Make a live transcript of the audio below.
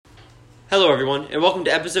Hello, everyone, and welcome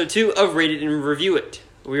to episode 2 of Rate It and Review It.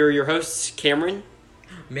 We are your hosts, Cameron,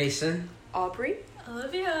 Mason, Aubrey,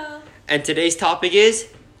 Olivia, and today's topic is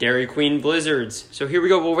Dairy Queen Blizzards. So here we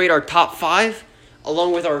go. We'll rate our top 5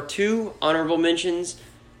 along with our 2 honorable mentions.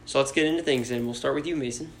 So let's get into things, and we'll start with you,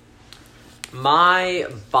 Mason. my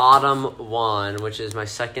bottom one, which is my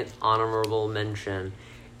second honorable mention,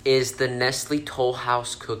 is the Nestle Toll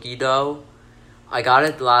House cookie dough. I got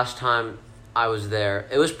it the last time I was there.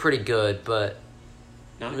 It was pretty good, but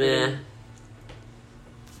Not meh. really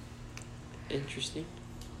interesting.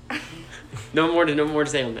 No more to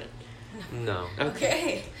say on that. No.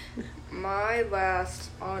 Okay. my last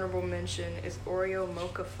honorable mention is Oreo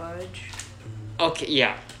Mocha Fudge. Okay,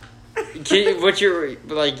 yeah.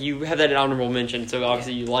 You have that honorable mention, so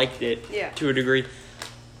obviously you liked it Yeah. to a degree.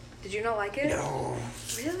 Did you not like it? No.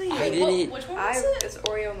 Really? I didn't- Which one was it? It's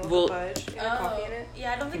Oreo Mocha Well- Fudge. It had coffee in it.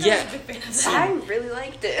 Yeah, I don't think Yeah. I was a big fan of I that. really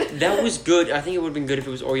liked it. That was good. I think it would have been good if it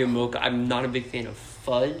was Oreo mocha. I'm not a big fan of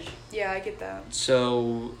fudge, Yeah, I get that.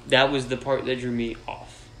 so that was the part that drew me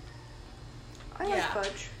off. I like Yeah.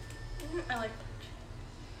 fudge. I like.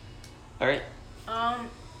 All right.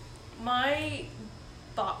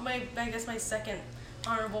 I guess my second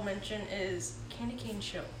honorable mention is Candy Cane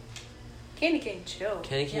Chill. Candy cane chill.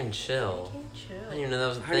 Candy cane Yeah, chill. Candy Cane I Chill. didn't even know that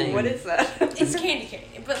was a I mean, thing. What is that? It's candy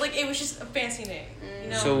cane, but like it was just a fancy name. You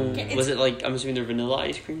know? So It's- was it like, I'm assuming they're vanilla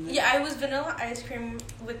ice cream then? Yeah, it was vanilla ice cream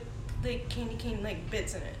with like candy cane like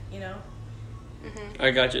bits in it. You know. Mm-hmm. I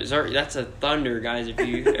got you. Sorry, that's a thunder, guys. If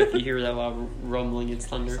you hear that loud rumbling, it's It's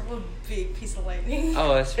thunder. a little big piece of lightning.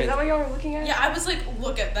 Oh, that's Is that fantastic. what y'all were looking at? Yeah, I was like,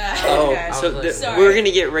 look at that. Oh, Okay. so I was like, sorry. we're gonna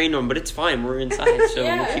get rained on, but it's fine. We're inside, so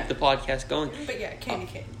Yeah. we'll keep the podcast going. But yeah, candy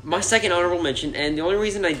cane. My second honorable mention, and the only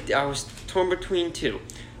reason I was torn between 2,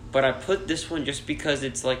 but I put this one just because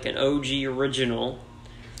it's like an OG original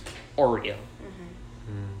Oreo.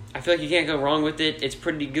 I feel like you can't go wrong with it. It's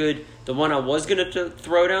pretty good. The one I was gonna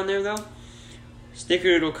throw down there though,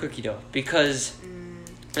 Snickerdoodle cookie dough, because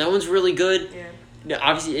that one's really good. Yeah. Now,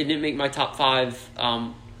 obviously, it didn't make my top 5,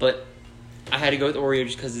 but I had to go with Oreo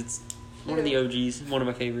just because it's one of the OGs, one of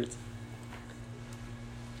my favorites.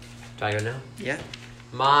 Do I go now? Yeah.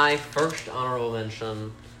 My first honorable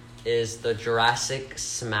mention is the Jurassic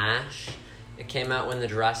Smash. It came out when the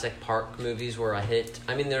Jurassic Park movies were a hit.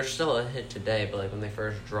 I mean, they're still a hit today, but like when they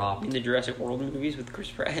first dropped. In the Jurassic World movies with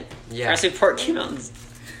Chris Pratt. Yeah. Jurassic Park came out.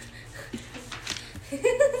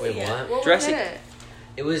 Wait, Yeah. what? What Jurassic- was in it?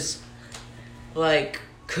 It was like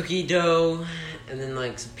cookie dough and then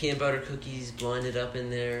like some peanut butter cookies blended up in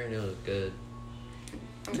there, and it was good.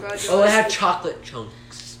 I'm glad you Oh, it liked had it. chocolate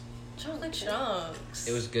chunks. Chocolate chunks.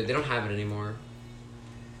 It was good. They don't have it anymore.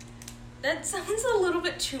 That sounds a little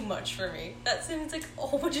bit too much for me. That seems like a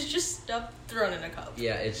whole bunch of just stuff thrown in a cup.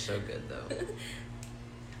 Yeah, it's so good though.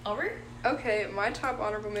 Albert? Okay, my top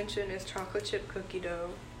honorable mention is chocolate chip cookie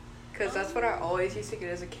dough. Because that's what I always used to get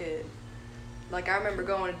as a kid. Like, I remember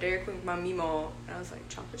going to Dairy Queen with my Meemaw, and I was like,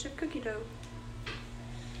 chocolate chip cookie dough.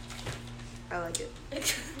 I like it.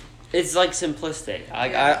 It's like simplistic.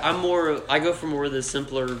 Yeah. I go for more of the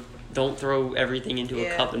simpler. Don't throw everything into a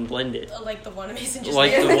Yeah. cup and blend it. Like the one Mason just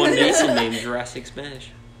Like made. the one Mason named Jurassic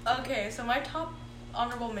Smash. Okay, so my top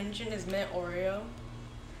honorable mention is mint Oreo.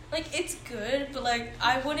 Like, it's good, but like,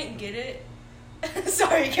 I wouldn't get it.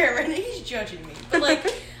 Sorry, Cameron, he's judging me. But like,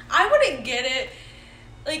 I wouldn't get it.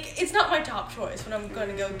 Like, it's not my top choice when I'm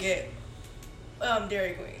gonna go get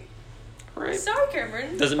Dairy Queen. Right? Sorry,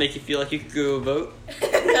 Cameron. Does it make you feel like you could go vote?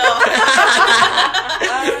 No.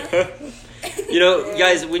 You know,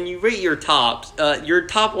 guys, when you rate your tops, your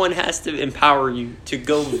top one has to empower you to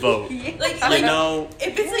go vote. Like, You know,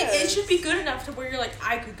 if it's like, it Yes. should be good enough to where you're like,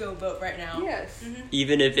 I could go vote right now. Yes. Mhm.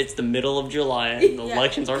 even if it's the middle of July and the Yeah.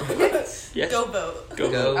 elections aren't. Yes. Yes. Go vote. Go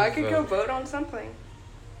Go. vote. I could go vote. vote on something.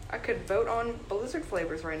 I could vote on Blizzard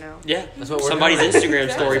flavors right now. Yeah. That's what we're Somebody's doing.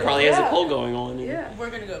 Instagram story probably has a Yeah. poll going on. Yeah. We're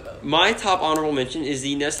gonna go vote. My top honorable mention is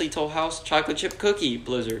the Nestle Toll House chocolate chip cookie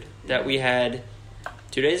blizzard that we had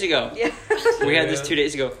 2 days ago. Yeah. We had this 2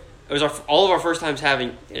 days ago. It was all of our first times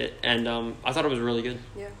having it, and I thought it was really good.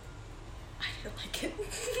 Yeah. I didn't like it.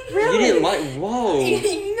 Really? You didn't like? Whoa.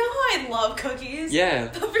 You know how I love cookies. Yeah.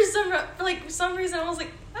 But for some reason I was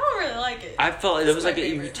like, I don't really like it. I felt like it This was is like my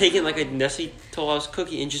you favorite. taking like a Nestle Toll House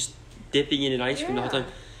cookie and just dipping it in ice cream the whole Yeah.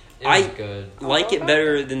 time. It was I- good. Like Oh, it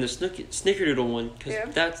better than the Snickerdoodle one because Yeah.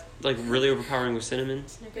 that's like really overpowering with cinnamon.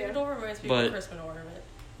 Snickerdoodle reminds me But- of a Christmas ornament.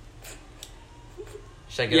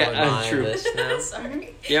 Should I go Yeah, with my true. list now?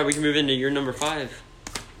 Sorry. Yeah, we can move into your number 5.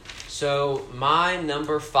 So my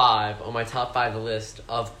number 5 on my top 5 list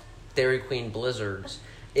of Dairy Queen Blizzards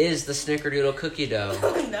is the Snickerdoodle cookie dough.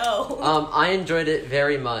 Oh no. I enjoyed it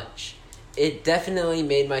very much. it definitely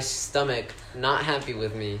made my stomach not happy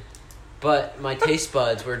with me. But my taste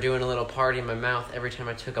buds were doing a little party in my mouth every time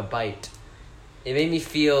I took a bite. It made me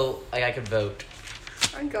feel like I could vote.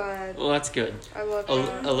 I'm glad. Well, that's good. I love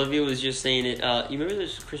that. Olivia was just saying it. You remember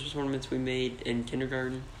those Christmas ornaments we made in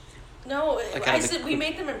kindergarten? No, Like I out of said the- we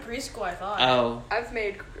made them in preschool. I thought. Oh, I've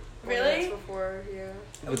made Really? ornaments before,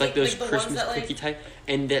 yeah. with like those the ones Christmas that, like- cookie type,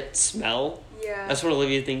 and that smell. Yeah. That's what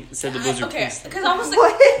Olivia said the blizzard Okay, tasted. because I was like,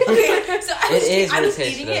 What? okay, so It is I what was it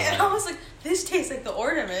tastes eating it, and like. I was like, this tastes like the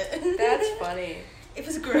ornament. That's funny. It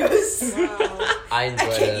was gross. Wow. I I enjoyed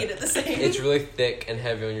can't it. eat it the same. It's really thick and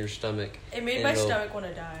heavy on your stomach. It made and my it'll- stomach want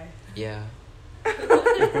to die. Yeah.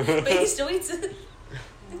 But he still eats it.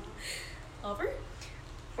 Oliver?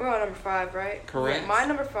 We're on number 5, right? Correct. Yeah, my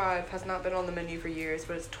number 5 has not been on the menu for years,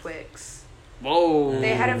 but it's Twix. Whoa. They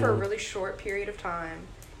had it for a really short period of time,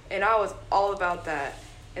 and I was all about that.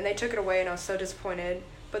 And they took it away, and I was so disappointed.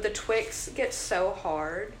 But the Twix get so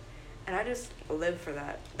hard, and I just live for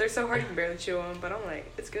that. They're so hard you can barely chew them, but I'm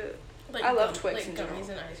like, it's good. I love Twix like in gummies general.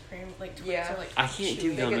 and ice cream. Like Twix Yeah. are like. I can't do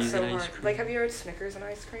They get gummies so and ice hard. cream. Like, have you ever had Snickers and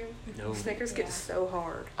ice cream? No. Snickers Yeah. get so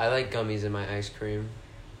hard. I like gummies in my ice cream.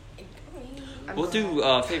 I'm We'll do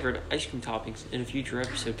glad. favorite ice cream toppings in a future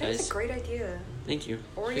episode, That's guys. a great idea. Thank you.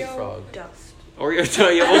 Oreo Frog. dust.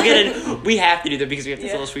 Oreo, yeah, we'll get in. We have to do that because we have to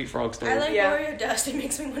Yeah. tell a Sweet Frog story. I like Yeah. Oreo dust. It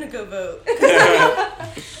makes me want to go vote.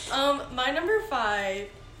 My number 5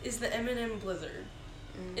 is the M&M Blizzard.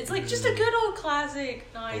 It's like just a good old classic,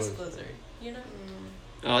 nice Blizzard. You know?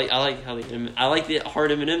 I like how I like the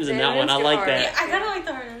hard M&Ms in The that one. I M&Ms get like hard. that. Yeah, I kind of like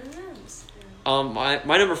the hard M&Ms.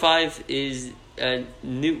 My number 5 is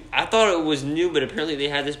new. I thought it was new, but apparently they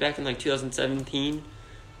had this back in like 2017.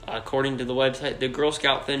 According to the website, the Girl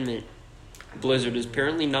Scout Thin Mint Blizzard is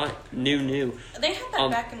apparently not new. They had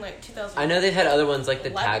that back in like 2000. I know they've had other ones like the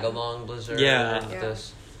 11. tag-along Blizzard. Yeah. and Yeah.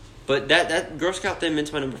 This. But that Girl Scout Thin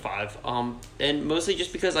Mint's my number 5. And mostly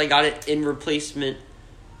just because I got it in replacement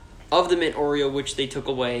of the Mint Oreo, which they took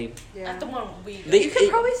away. Yeah. At the one we got. They- You can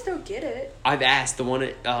probably still get it, I've asked the one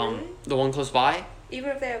at Really? the one close by. even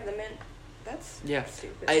if they have the mint. That's Yeah.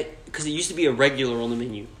 stupid. Because it used to be a regular on the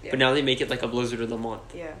menu, Yeah. but now they make it like a Blizzard of the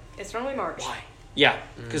month. Yeah, it's normally March. Why? Yeah,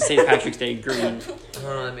 because St. Patrick's Day green.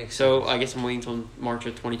 Oh, that makes So sense. I guess I'm waiting until March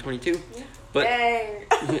of 2022. Yeah. But Dang.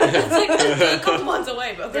 It's like a couple months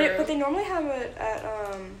away, but But they normally have it at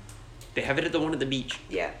they have it at the one at the beach,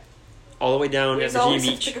 yeah. all the way down We at always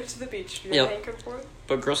Virginia have to Beach. go to the beach. Do you Yep. have anchor for it?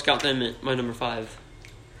 But Girl Scout Thin Mint, my number 5.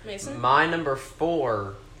 Mason. My number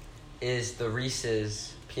 4 is the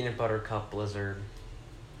Reese's Peanut Butter Cup Blizzard.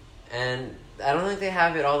 And I don't think they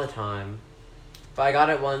have it all the time. But I got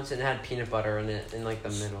it once and it had peanut butter in it in like the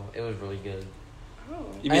middle. It was really good. Oh.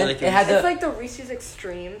 You mean And like it had It's the like the Reese's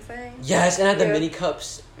Extreme thing. yes, and it had the Yeah. mini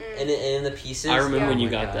cups Mm. and in the pieces. I remember Yeah. when Oh you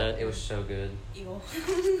my got God, that. It was so good, Eagle.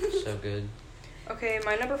 so good. Okay,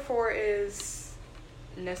 my number 4 is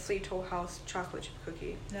Nestle Toll House chocolate chip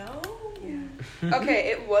cookie. No. Yeah. Okay,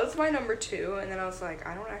 it was my number 2, and then I was like,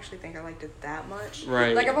 I don't actually think I liked it that much.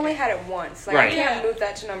 Right. Like I've only had it once. Like Right. I can't Yeah. move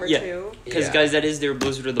that to number Yeah. 2. Because Yeah. guys, that is their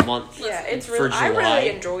Blizzard of the month. Yeah, it's For really. I July. really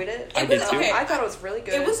enjoyed it. I It did was too. okay. I thought it was really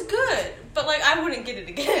good. It was good, but like I wouldn't get it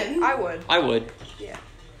again. I would. I would. Yeah.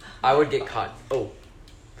 I would get caught. Oh,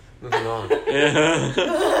 moving on.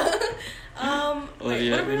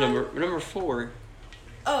 Olivia, what are we on? number 4.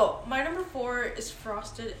 Oh, my number 4 is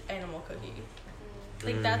Frosted Animal Cookie.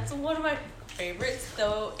 Like that's one of my favorites,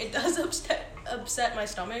 though it does upset my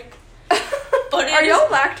stomach. But it Are is- y'all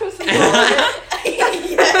lactose intolerant?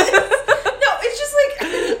 Yes. No, it's just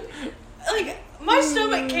like my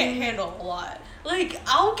stomach can't handle a lot. Like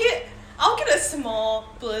I'll get a small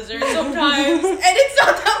Blizzard sometimes, and it's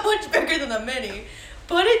not that much bigger than a mini,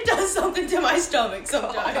 but it does something to my stomach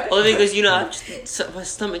sometimes. Olivia goes, my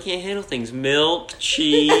stomach can't handle things. Milk,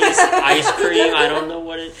 cheese, ice cream. I don't know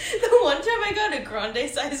what it. The one time I got a grande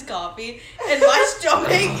sized coffee, and my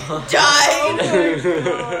stomach died.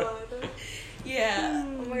 Oh Yeah.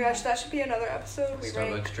 my gosh, that should be another episode. We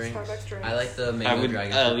rank Starbucks drinks. Starbucks drinks. I like the I mango would-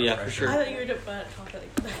 dragon. oh, Super yeah, for fresh. sure. I thought you were about to talk about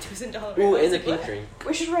like lactose intolerant. Ooh, I was in the like, pink what? drink.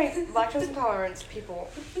 We should rank lactose intolerance people.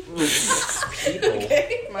 People.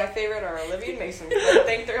 Okay. My favorite are Olivia and Mason. I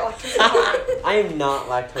think they're lactose intolerant. I am not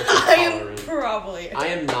lactose I am intolerant. probably. I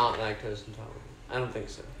am not lactose intolerant. I don't think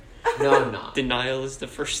so. No, I'm not. Denial is the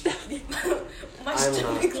first step. My I'm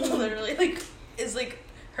stomach not. literally is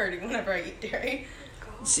hurting whenever I eat dairy.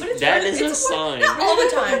 See, But it's that really- is a it's one- sign. Not all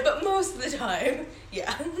the time, but most of the time.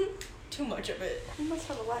 Yeah. Too much of it. You must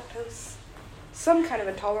have a lactose. Some kind of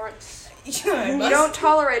intolerance. Yeah, I You must. don't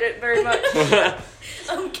tolerate it very much.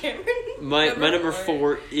 Cameron. My number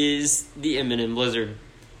 4 is the M&M Blizzard.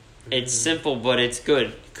 It's simple, but it's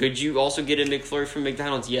good. Could you also get a McFlurry from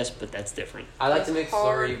McDonald's? Yes, but that's different. I like the It's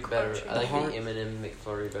hard, McFlurry better. crunchy. I like Hard. the M&M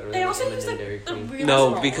McFlurry better They than also the use M&M like Dairy the Queen. real No,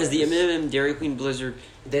 small because the ones. M&M Dairy Queen Blizzard,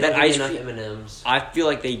 They that don't give ice enough cream- M&Ms. I feel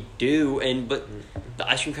like they do, but the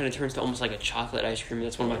ice cream kind of turns to almost like a chocolate ice cream.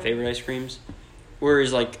 That's one of my favorite ice creams.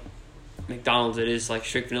 Whereas like McDonald's, it is like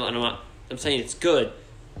strict vanilla. And I'm saying it's good,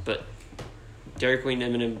 but Dairy Queen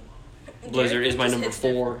M&M Blizzard Dairy is my Queen number just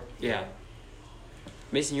 4. hits Yeah.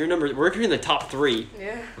 Mason, your number. We're here in the top 3.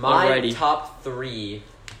 Yeah. My Alrighty. top 3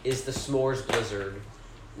 is the S'mores Blizzard.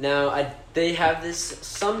 Now, they have this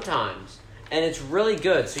sometimes, and it's really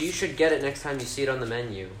good, so you should get it next time you see it on the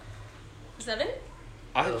menu. Is that it?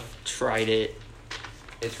 I've tried it.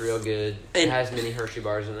 It's real good. And- It has mini Hershey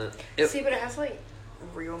bars in it. Yep. See, but it has like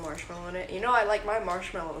real marshmallow in it. You know, I like my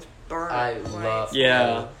marshmallows burnt. I like, love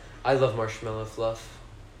Yeah. I love marshmallow fluff.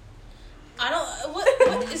 I don't.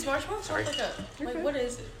 What is marshmallow Sorry. like a like? What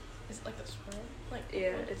is it? Is it like a swirl? Like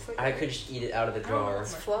Yeah, it's like I could just eat it out of the I don't know. jar.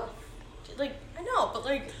 it's fluff. like I know, but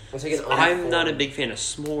like It's like an I'm not a unformed- big fan of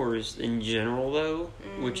s'mores in general, though,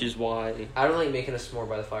 which is why I don't like making a s'more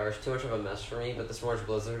by the fire. It's too much of a mess for me, but the S'mores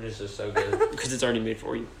Blizzard is just so good. because it's already made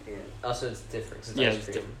for you. Yeah. Also, it's different 'cause it's Yeah, ice it's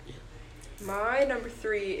cream. different. My number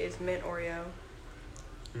 3 is mint Oreo.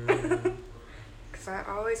 Mm. Because I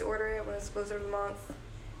always order it when it's Blizzard of the Month.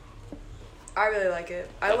 I really like it.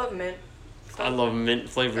 I love mint. I love mint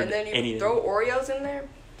flavored And then you anything. throw Oreos in there.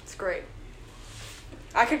 It's great.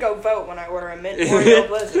 I could go vote when I order a mint Oreo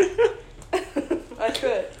Blizzard. I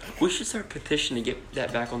could. We should start a petition to get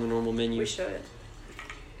that back on the normal menu. We should.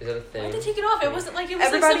 Is that a why thing? did they take it off? It wasn't like it was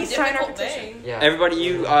Everybody like some sign our difficult petition. thing. Yeah.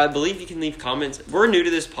 Everybody, I believe you can leave comments. We're new to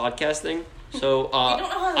this podcast thing, so We don't know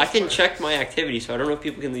how I this can works. check my activity. So I don't know if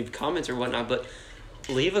people can leave comments or whatnot, but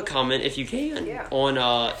leave a comment if you can Yeah. on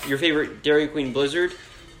your favorite Dairy Queen Blizzard.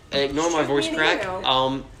 Ignore my Shoot me voice an crack.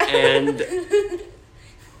 email. And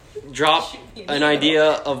drop Shoot me an an email. idea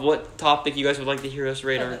of what topic you guys would like to hear us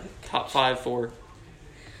rate our top 5 for.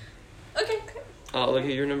 Okay.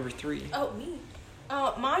 Olivia, you're number 3. Oh, me.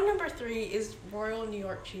 My number 3 is Royal New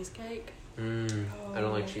York Cheesecake. I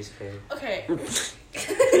don't like cheesecake. Okay.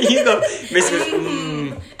 You go,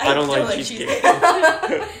 Mrs. I don't like cheesecake.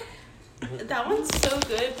 That one's so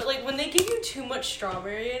good, but like when they give you too much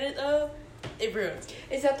strawberry in it, though, it ruins it.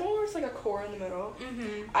 Is that the one where it's like a core in the middle?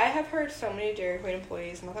 Mm-hmm. I have heard so many Dairy Queen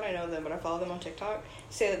employees, not that I know them, but I follow them on TikTok,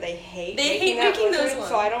 say that they hate They making hate that making those blizzard, ones.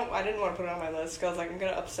 so I didn't want to put it on my list because I was like, I'm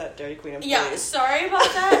gonna upset Dairy Queen employees. Yeah, sorry about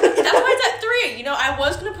that. That's why it's at 3. You know, I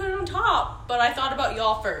was gonna put it on top, but I thought about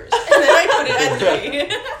y'all first, and then I put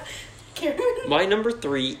it at 3. Cameron. My number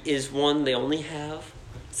 3 is one they only have.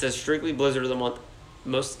 It says strictly Blizzard of the Month,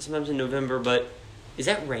 sometimes in November, but is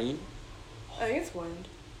that rain? I think it's wind.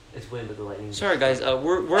 It's wind with the lightning. Sorry guys,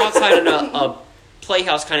 we're outside in a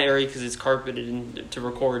playhouse kind of area because it's carpeted to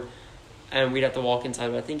record, and we'd have to walk inside.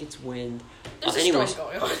 But I think it's wind. There's Anyways, a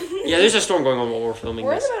storm going on. yeah, there's a storm going on while we're filming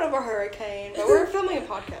We're in this. the middle of a hurricane, but we're filming a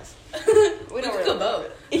podcast. We don't could really go know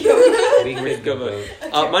boat. it. Yeah, we could. We We're could go go vote.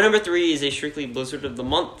 vote. My number 3 is a strictly Blizzard of the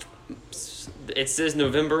Month. It says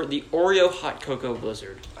November, the Oreo Hot Cocoa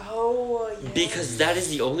Blizzard. Oh, yeah. Because that is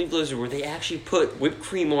the only Blizzard where they actually put whipped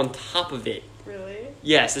cream on top of it. Really?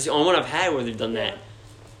 Yes, that's the only one I've had where they've done that.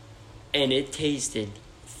 Yeah. And it tasted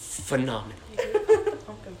phenomenal.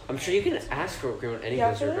 Pumpkin I'm sure you can ask for whipped cream on any Yeah,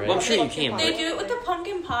 blizzard, for right? Well, I'm sure you pumpkin can, pie. They do it with the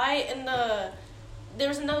pumpkin pie and the. There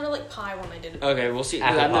was another like pie one they did. it with. Okay, we'll see.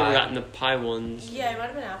 Apple I've never pie. gotten the pie ones. Yeah, it might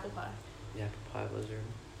have been apple pie. Yeah, pie blizzard.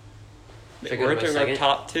 Should I go We're to my entering our second?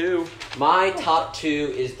 top 2. My top 2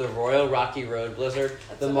 is the Royal Rocky Road Blizzard.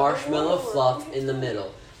 The another marshmallow one. fluff in the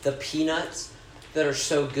middle. The peanuts that are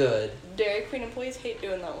so good. Dairy Queen employees hate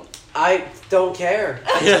doing that one. I don't care.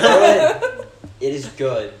 It's good. It is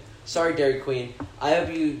good. Sorry, Dairy Queen. I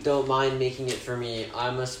hope you don't mind making it for me.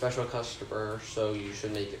 I'm a special customer, so you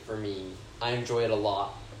should make it for me. I enjoy it a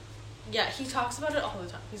lot. Yeah, he talks about it all the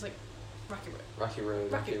time. He's like, Rocky Road. Rocky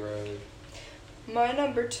Road, Rocky Road. My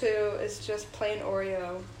number 2 is just plain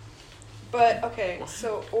Oreo. But, okay,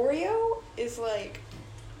 so Oreo is like...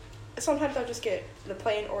 Sometimes I'll just get the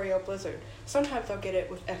plain Oreo Blizzard. Sometimes I'll get it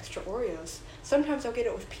with extra Oreos. Sometimes I'll get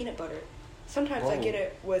it with peanut butter. Sometimes I Whoa. get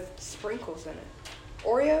it with sprinkles in it.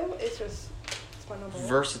 Oreo is just... It's my number 1.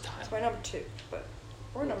 Versatile. It's my number 2, but...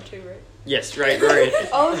 We're number 2, right? Yes, right.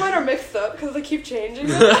 All of mine are mixed up because they keep changing.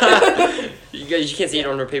 You guys, you can't see it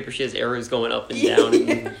on her paper. She has arrows going up and down.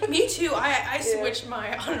 And Me too. I Yeah. switched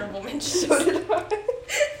my honorable mentions. So did I.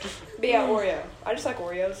 But yeah, Oreo. I just like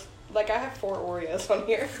Oreos. Like, I have 4 Oreos on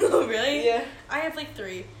here. Oh, really? Yeah. I have like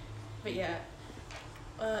 3. But yeah.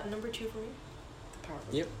 Number 2 for me.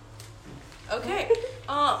 Yep. Okay.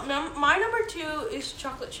 My number 2 is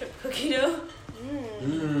chocolate chip cookie dough.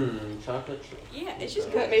 Chocolate chip. Yeah, it's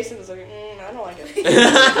just But good. Mason was like, I don't like it.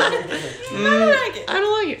 I don't like it. I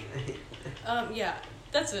don't like it. Yeah,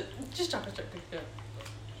 that's it. Just chocolate chip cookie dough.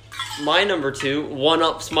 My number 2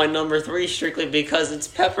 one-ups my number 3 strictly because it's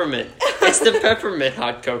peppermint. It's the peppermint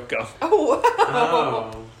hot cocoa. Oh,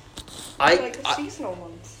 wow. Oh. I like the seasonal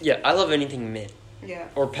ones. Yeah, I love anything mint Yeah.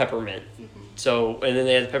 or peppermint. So, and then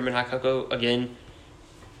they have the peppermint hot cocoa again.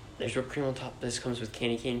 There's whipped cream on top. This comes with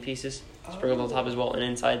candy cane pieces sprinkled on top as well and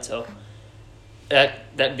inside. So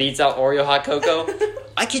that beats out Oreo hot cocoa.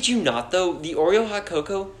 I kid you not though, the Oreo hot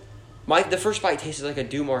cocoa, the first bite tasted like a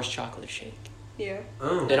Dumars chocolate shake. Yeah.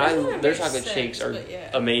 Oh. And That their makes chocolate sense, shakes are but yeah.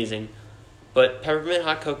 amazing. But peppermint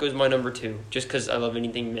hot cocoa is my number 2, just because I love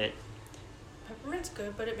anything mint. Peppermint's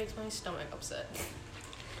good, but it makes my stomach upset.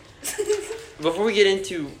 Before we get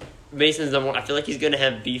into Mason's number 1, I feel like he's gonna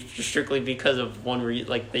have beef just strictly because of one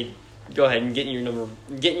they go ahead and get in your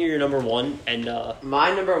number 1 and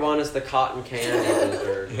My number 1 is the cotton candy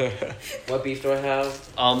blizzard. What beef do I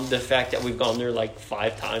have? the fact that we've gone there like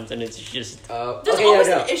 5 times and it's just There's Okay, always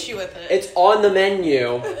no. an issue with it. It's on the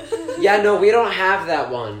menu. Yeah, no, we don't have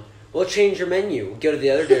that one. We'll change your menu. Go to the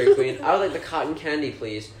other Dairy Queen. I would like the cotton candy,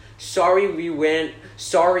 please. Sorry, we ran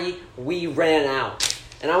out.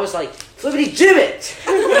 And I was like, flippity gibbet!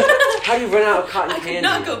 How do you run out of cotton I candy? could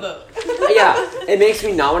not go vote. Yeah, it makes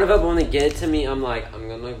me not want to vote, but when they get it to me, I'm like, I'm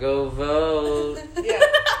gonna go vote. Yeah.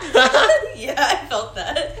 Yeah, I felt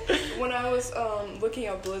that. When I was looking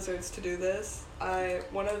up blizzards to do this,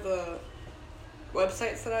 one of the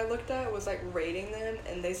websites that I looked at was like rating them,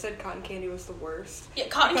 and they said cotton candy was the worst. Yeah,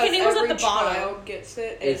 cotton Because candy was at every the bottom. child gets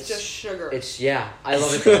it, and it's just sugar. I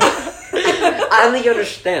love it. I don't think you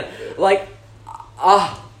understand. Like,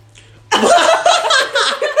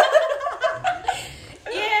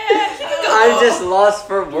 I'm just lost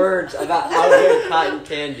for words about how good cotton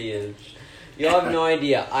candy is. You have no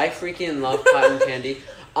idea. I freaking love cotton candy.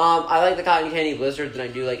 I like the cotton candy blizzard than I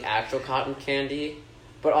do like actual cotton candy.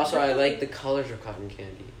 But also I like the colors of cotton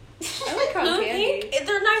candy. I like cotton Blue, candy. pink,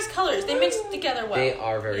 they're nice colors. They mix together well. They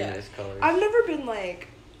are very Yeah. nice colors. I've never been like,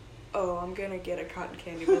 oh, I'm gonna get a cotton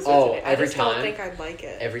candy blizzard Oh, today. every I just time? don't think I'd like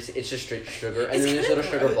it. It's just straight sugar, and It's then there's kinda little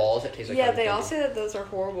sugar gross. balls that taste like Yeah, cotton they candy. all say that those are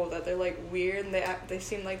horrible, that they're like weird, and they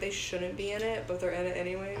seem like they shouldn't be in it, but they're in it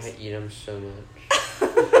anyways. I eat them so much.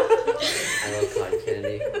 I love cotton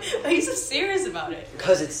candy. Why are you so serious about it?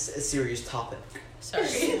 Because it's a serious topic.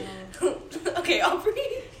 Sorry. Okay, Aubrey.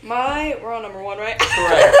 We're on number 1, right?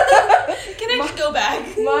 Correct. Can I just go back?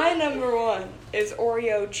 My number 1 is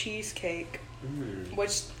Oreo cheesecake,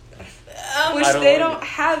 which I don't they like don't it.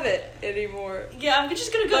 have it anymore. Yeah, I'm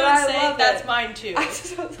just gonna go But and I say love that's it. mine too. I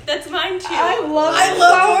just- That's mine too. I love I it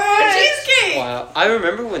love so Oreo much. cheesecake. wow. I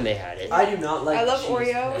remember when they had it. I do not like I love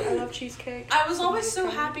cheesecake. Oreo. I love cheesecake. I was always so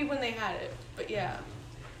happy when they had it, but yeah.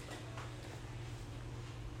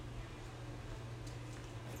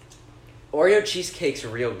 Oreo cheesecake's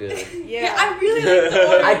real good. Yeah. I really like the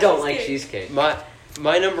Oreo I don't like cheesecake.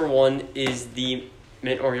 My number 1 is the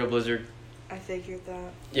mint Oreo blizzard. I figured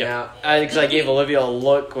that. Yeah, because I gave Olivia a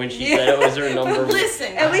look when she said it was her number 1.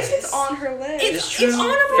 Listen, At least guys. it's on her list. It's, It's true. it's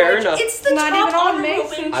honorable. Fair mention. enough. It's the Not top even on honorable Mason.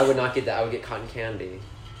 mention. I would not get that. I would get cotton candy.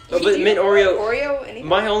 But mint Oreo. Oreo. Anything.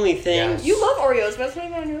 My only thing. Yes. You love Oreos, but it's not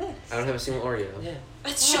even on your list. I don't have a single Oreo. Yeah.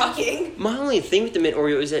 That's shocking. My only thing with the mint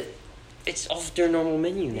Oreo is that it's off their normal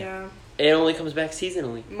menu now. Yeah. It only comes back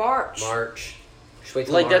seasonally. March. Just wait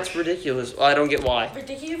till Like March. that's ridiculous. I don't get why.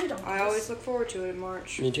 Ridiculous. I always look forward to it in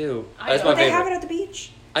March. Me too. I That's don't. my But they have favorite. it at the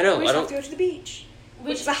beach. I know. We I just don't. have to go to the beach, which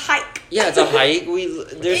Which is a hike. Yeah, it's a hike.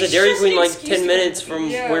 There's a It's Dairy just Queen an like excuse 10 to minutes go from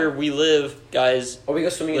Yeah. where we live, guys. Or we go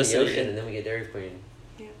swimming in the Listen. ocean and then we get Dairy Queen.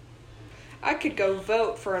 I could go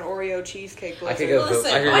vote for an Oreo cheesecake blizzard. I could go vote.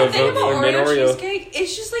 Listen, I could my go thing vote about for mint Oreo Oreo. cheesecake,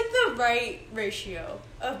 it's just like the right ratio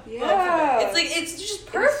of both Yeah. of it. It's like it's just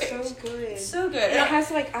perfect. It's so good. It's so good. And And it has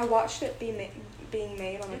like I watched it being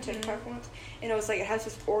made on a TikTok once, and it was like it has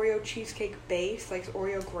this Oreo cheesecake base, like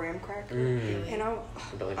Oreo graham cracker, and I don't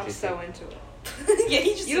like I'm cheesecake. so into it. yeah,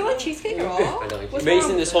 he just You don't like cheesecake at all? I don't like What's Mason,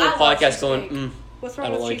 wrong this with whole it? I love podcast going. cheesecake. What's I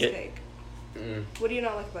wrong don't with like it. cheesecake? Mm, What do you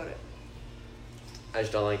not like about it? I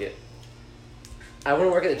just don't like it. I want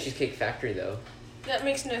to work at the Cheesecake Factory though. That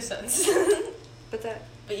makes no sense. But that,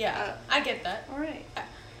 but yeah, I get that. all right.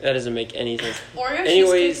 That doesn't make any sense. Oreo Anyways-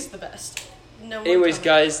 cheesecake is the best. No one Anyways, comes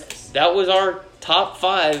guys, close. that was our top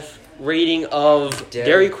 5 rating of Dairy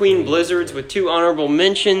Dairy Queen Queen. Blizzards with 2 honorable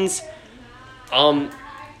mentions.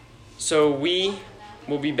 So we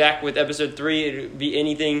will be back with episode 3. It could be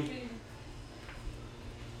anything.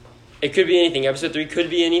 It could be anything. Episode 3 could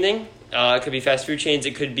be anything. It could be fast food chains.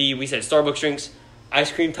 It could be, we said, Starbucks drinks,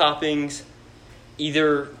 ice cream toppings,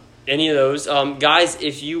 either any of those. Guys,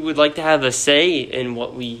 if you would like to have a say in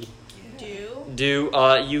what we do,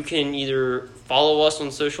 you can either follow us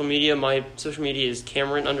on social media. My social media is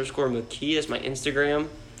Cameron_McKee. That's my Instagram.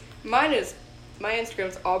 My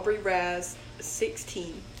Instagram's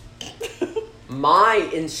AubreyRaz16. My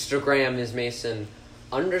Instagram is Mason_____McKee,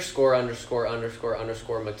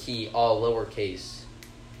 all lowercase.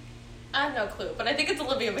 I have no clue, but I think it's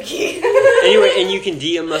Olivia McKee. Anyway, and you can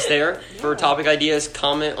DM us there for topic ideas,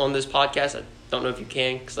 comment on this podcast. I don't know if you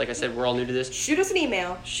can, because like I said, we're all new to this. Shoot us an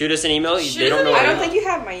email. They don't know. I don't think you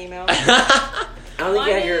have my email. I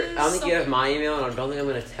don't think you have my email, and I don't think I'm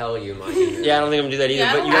going to tell you my email. Yeah, I don't think I'm going to do that either.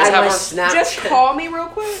 Yeah, but you guys Add have my our Snapchat. Just call me real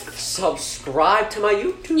quick. Subscribe to my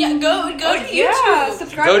YouTube. Yeah, go to YouTube. Yeah,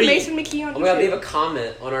 subscribe Go to to Mason McKee on Oh my god, leave YouTube. a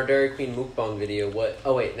comment on our Dairy Queen mukbang video. What?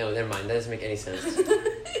 Oh wait, no, never mind. That doesn't make any sense.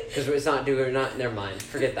 Because it's not never mind.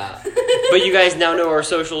 Forget that. But you guys now know our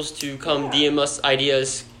socials to come DM us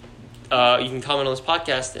ideas. You can comment on this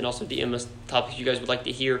podcast and also DM us topics you guys would like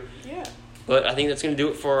to hear. Yeah. But I think that's going to do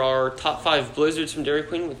it for our top 5 blizzards from Dairy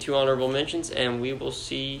Queen with 2 honorable mentions. And we will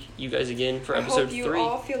see you guys again for episode 3. I hope you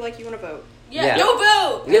all feel like you want to vote. Yeah, yo,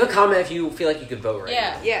 vote! Leave a comment if you feel like you could vote right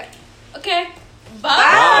Yeah. now. Yeah. Okay. Bye.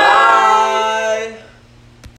 Bye.